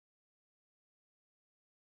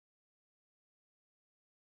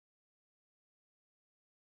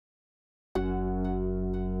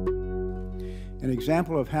An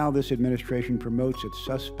example of how this administration promotes its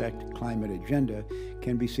suspect climate agenda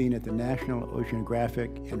can be seen at the National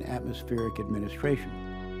Oceanographic and Atmospheric Administration.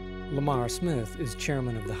 Lamar Smith is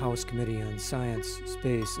chairman of the House Committee on Science,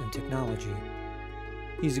 Space, and Technology.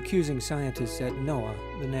 He's accusing scientists at NOAA,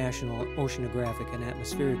 the National Oceanographic and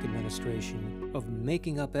Atmospheric Administration, of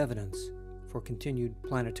making up evidence for continued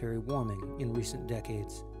planetary warming in recent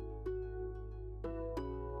decades.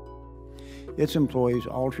 Its employees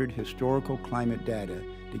altered historical climate data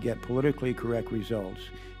to get politically correct results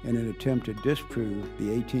in an attempt to disprove the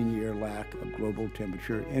 18-year lack of global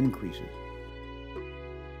temperature increases.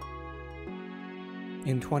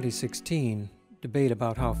 In 2016, debate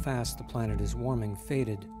about how fast the planet is warming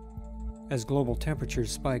faded, as global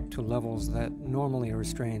temperatures spiked to levels that normally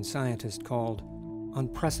restrained scientists called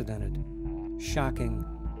unprecedented, shocking,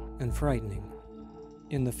 and frightening.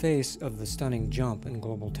 In the face of the stunning jump in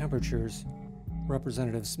global temperatures,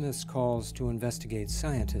 Representative Smith's calls to investigate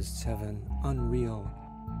scientists have an unreal,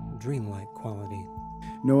 dreamlike quality.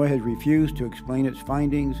 NOAA has refused to explain its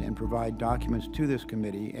findings and provide documents to this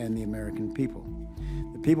committee and the American people.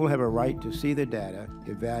 The people have a right to see the data,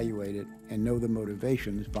 evaluate it, and know the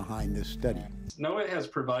motivations behind this study. NOAA has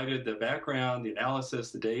provided the background, the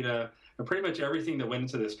analysis, the data, and pretty much everything that went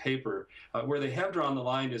into this paper. Where they have drawn the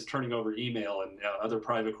line is turning over email and other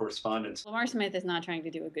private correspondence. Lamar Smith is not trying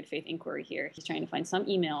to do a good faith inquiry here. He's trying to find some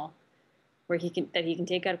email where he can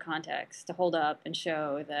take out of context to hold up and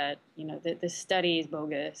show that, that this study is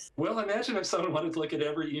bogus. Well, imagine if someone wanted to look at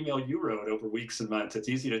every email you wrote over weeks and months. It's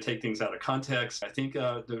easy to take things out of context. I think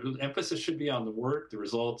the emphasis should be on the work, the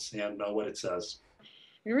results, and what it says.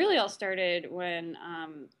 It really all started when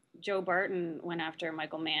Joe Barton went after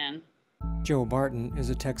Michael Mann. Joe Barton is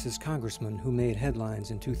a Texas congressman who made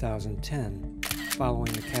headlines in 2010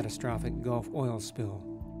 following the catastrophic Gulf oil spill,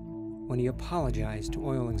 when he apologized to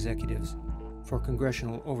oil executives for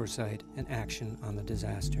congressional oversight and action on the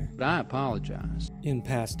disaster. I apologize. In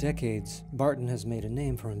past decades, Barton has made a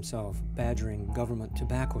name for himself, badgering government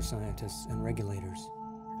tobacco scientists and regulators.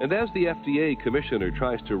 And as the FDA commissioner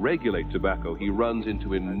tries to regulate tobacco, he runs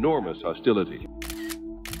into enormous hostility.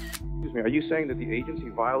 Excuse me, are you saying that the agency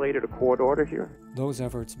violated a court order here? Those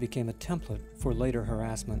efforts became a template for later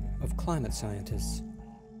harassment of climate scientists.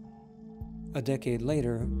 A decade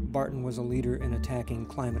later, Barton was a leader in attacking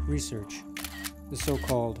climate research, the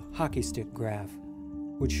so-called hockey stick graph,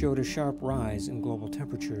 which showed a sharp rise in global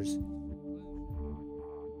temperatures.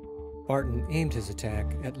 Barton aimed his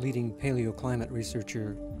attack at leading paleoclimate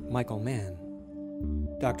researcher Michael Mann.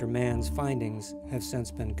 Dr. Mann's findings have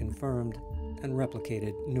since been confirmed and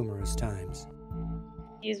replicated numerous times.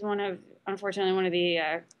 He's unfortunately one of the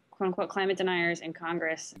quote-unquote climate deniers in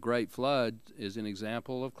Congress. The Great Flood is an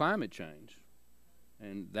example of climate change.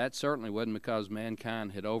 And that certainly wasn't because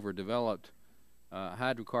mankind had overdeveloped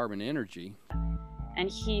hydrocarbon energy. And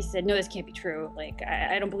he said, no, this can't be true.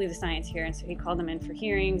 I don't believe the science here. And so he called them in for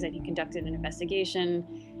hearings and he conducted an investigation.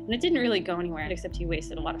 And it didn't really go anywhere, except he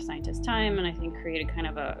wasted a lot of scientists' time and I think created kind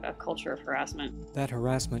of a culture of harassment. That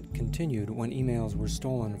harassment continued when emails were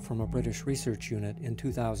stolen from a British research unit in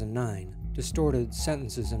 2009. Distorted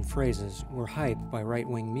sentences and phrases were hyped by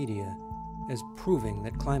right-wing media as proving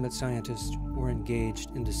that climate scientists were engaged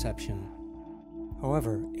in deception.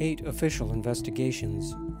 However, 8 official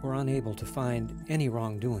investigations were unable to find any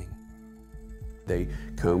wrongdoing. They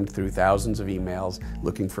combed through thousands of emails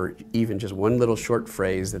looking for even just one little short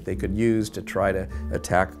phrase that they could use to try to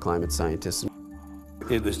attack climate scientists.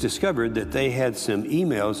 It was discovered that they had some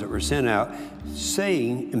emails that were sent out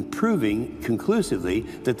saying and proving conclusively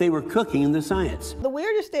that they were cooking the science. The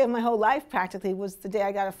weirdest day of my whole life practically was the day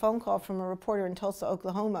I got a phone call from a reporter in Tulsa,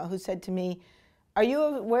 Oklahoma, who said to me, "Are you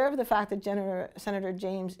aware of the fact that Senator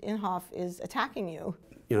James Inhofe is attacking you?"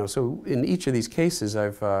 So in each of these cases,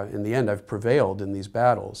 in the end, I've prevailed in these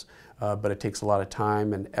battles, but it takes a lot of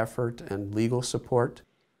time and effort and legal support.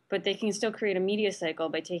 But they can still create a media cycle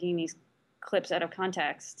by taking these clips out of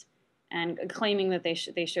context and claiming that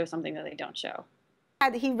they show something that they don't show.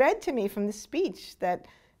 He read to me from the speech that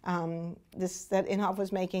that Inhofe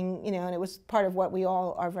was making, and it was part of what we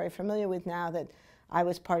all are very familiar with now, that I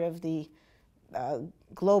was part of the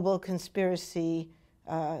global conspiracy,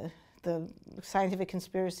 the scientific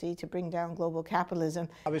conspiracy to bring down global capitalism.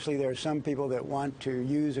 Obviously, there are some people that want to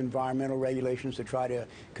use environmental regulations to try to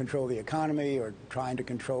control the economy or trying to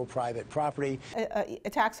control private property.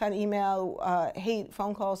 Attacks on email, hate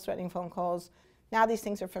phone calls, threatening phone calls. Now these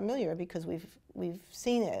things are familiar because we've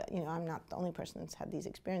seen it. I'm not the only person that's had these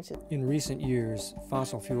experiences. In recent years,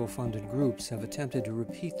 fossil fuel-funded groups have attempted to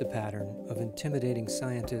repeat the pattern of intimidating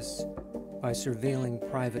scientists by surveilling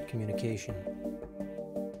private communication.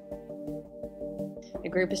 The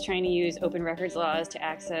group is trying to use open records laws to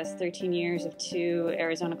access 13 years of 2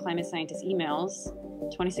 Arizona climate scientist emails,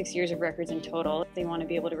 26 years of records in total. They want to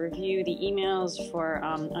be able to review the emails for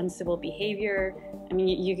uncivil behavior. I mean,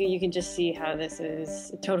 you can just see how this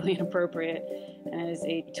is totally inappropriate and is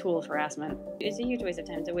a tool of harassment. It's a huge waste of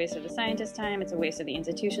time. It's a waste of the scientist's time, it's a waste of the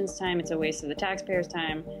institution's time, it's a waste of the taxpayers'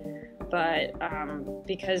 time. But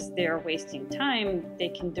because they're wasting time, they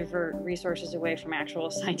can divert resources away from actual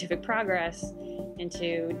scientific progress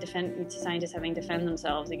into scientists having to defend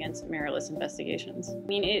themselves against meritless investigations. I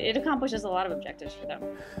mean, it accomplishes a lot of objectives for them.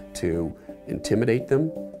 To intimidate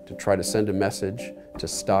them, to try to send a message, to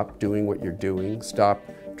stop doing what you're doing, stop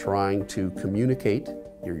trying to communicate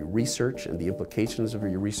your research and the implications of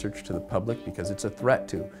your research to the public, because it's a threat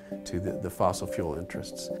to the fossil fuel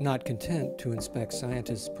interests. Not content to inspect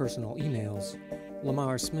scientists' personal emails,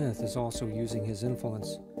 Lamar Smith is also using his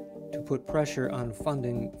influence to put pressure on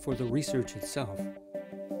funding for the research itself.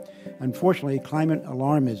 Unfortunately, climate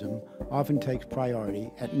alarmism often takes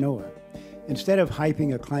priority at NOAA. Instead of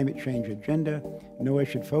hyping a climate change agenda, NOAA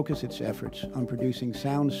should focus its efforts on producing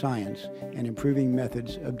sound science and improving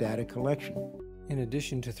methods of data collection. In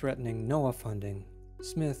addition to threatening NOAA funding,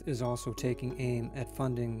 Smith is also taking aim at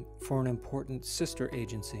funding for an important sister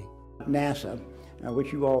agency. NASA,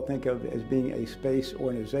 which you all think of as being a space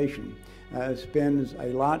organization, spends a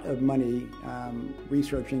lot of money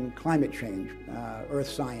researching climate change, earth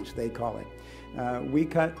science they call it. We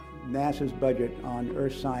cut NASA's budget on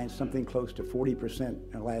earth science something close to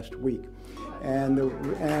 40% last week.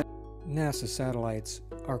 NASA satellites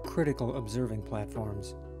are critical observing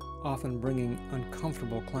platforms, often bringing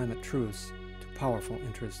uncomfortable climate truths to powerful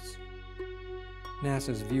interests.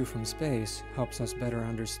 NASA's view from space helps us better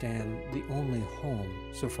understand the only home,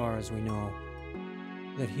 so far as we know,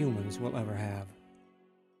 that humans will ever have.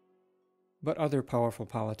 But other powerful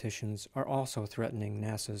politicians are also threatening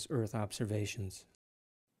NASA's Earth observations.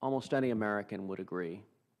 Almost any American would agree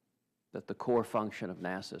that the core function of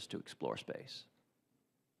NASA is to explore space.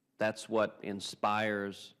 That's what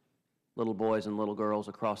inspires little boys and little girls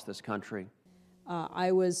across this country.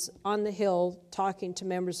 I was on the Hill talking to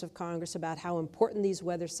members of Congress about how important these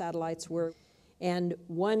weather satellites were, and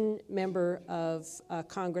one member of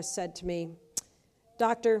Congress said to me,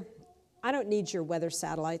 "Doctor, I don't need your weather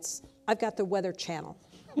satellites. I've got the Weather Channel."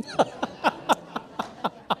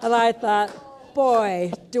 And I thought,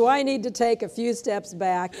 boy, do I need to take a few steps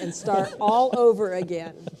back and start all over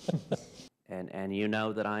again. And you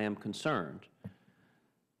know that I am concerned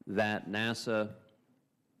that NASA,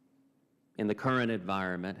 in the current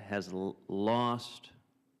environment, has lost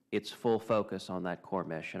its full focus on that core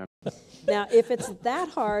mission. Now, if it's that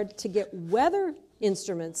hard to get weather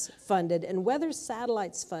instruments funded and weather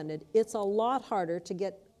satellites funded, it's a lot harder to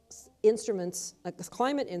get instruments,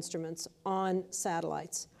 climate instruments, on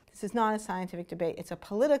satellites. This is not a scientific debate. It's a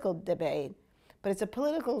political debate, but it's a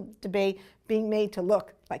political debate being made to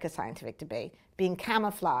look like a scientific debate, being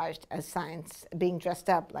camouflaged as science, being dressed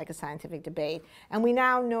up like a scientific debate. And we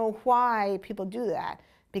now know why people do that,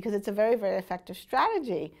 because it's a very, very effective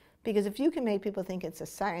strategy. Because if you can make people think it's a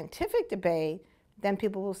scientific debate, then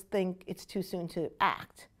people will think it's too soon to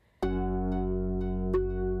act.